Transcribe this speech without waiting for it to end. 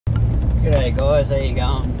G'day guys, how you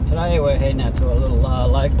going? Today we're heading out to a little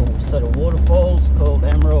local set of waterfalls called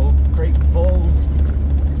Emerald Creek Falls.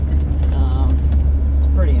 It's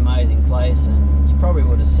a pretty amazing place, and you probably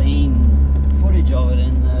would have seen footage of it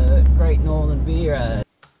in the Great Northern Beer ad.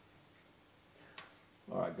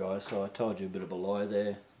 Alright guys, so I told you a bit of a lie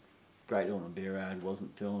there. Great Northern Beer ad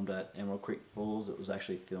wasn't filmed at Emerald Creek Falls, it was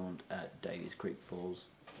actually filmed at Davies Creek Falls.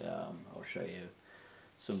 I'll show you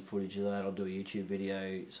some footage of that. I'll do a YouTube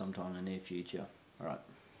video sometime in the near future. Alright.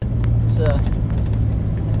 It's a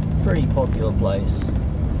pretty popular place.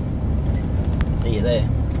 See you there.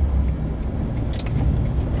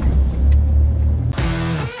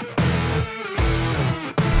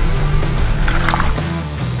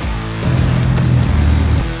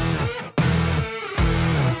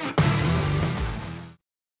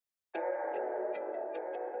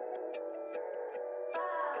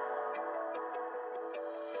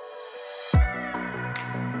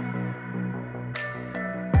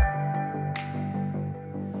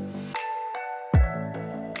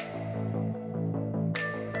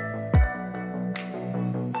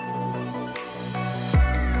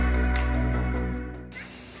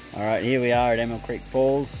 Alright, here we are at Emerald Creek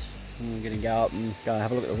Falls. And we're going to go up and go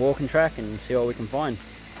have a look at the walking track and see what we can find.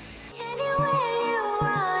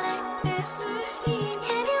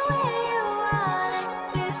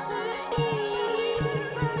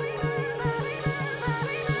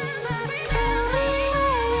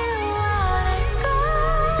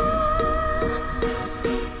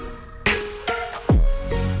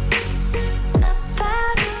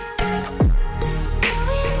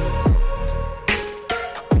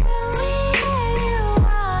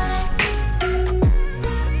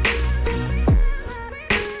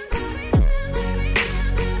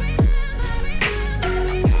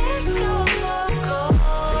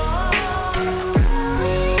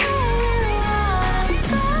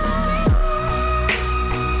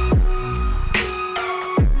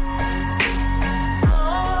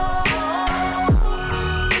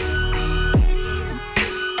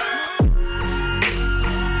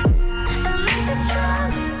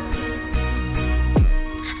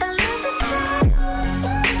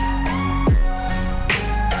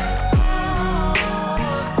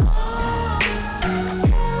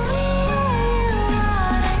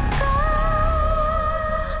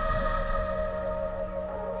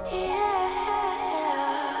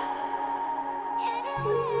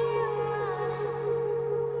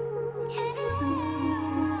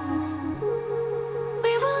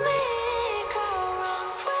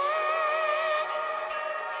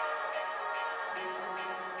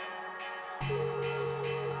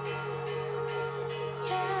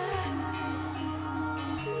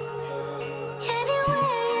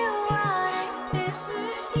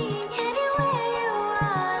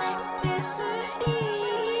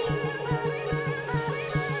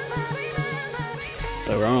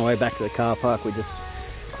 So we're on our way back to the car park. We just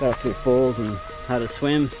got up to the falls and had a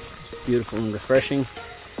swim. Beautiful and refreshing.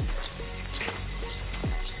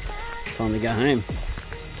 Time to go home.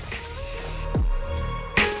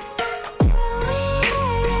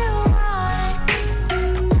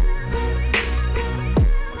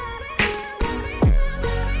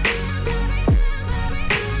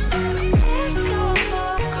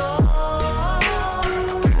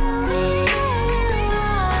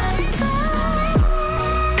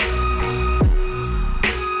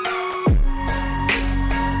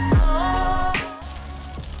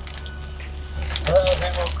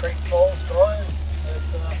 Emerald Creek Falls, guys.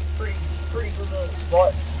 It's a pretty good little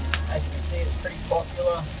spot. As you can see, it's pretty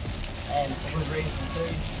popular, and for good reason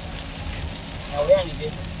too. Now we only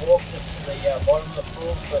did this walk just to the bottom of the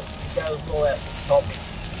falls, but it goes all out to the top.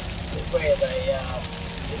 It's where they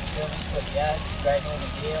did filming for the ad, Great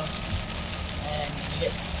Northern Beer, and you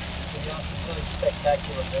get, to be honest, some really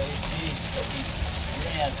spectacular views, but we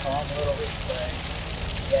ran out of time a little bit, so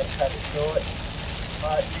we had to cut it short.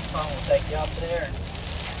 But next time we'll take you up there and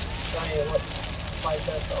show you what the place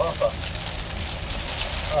has to offer.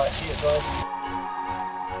 Alright, cheers guys.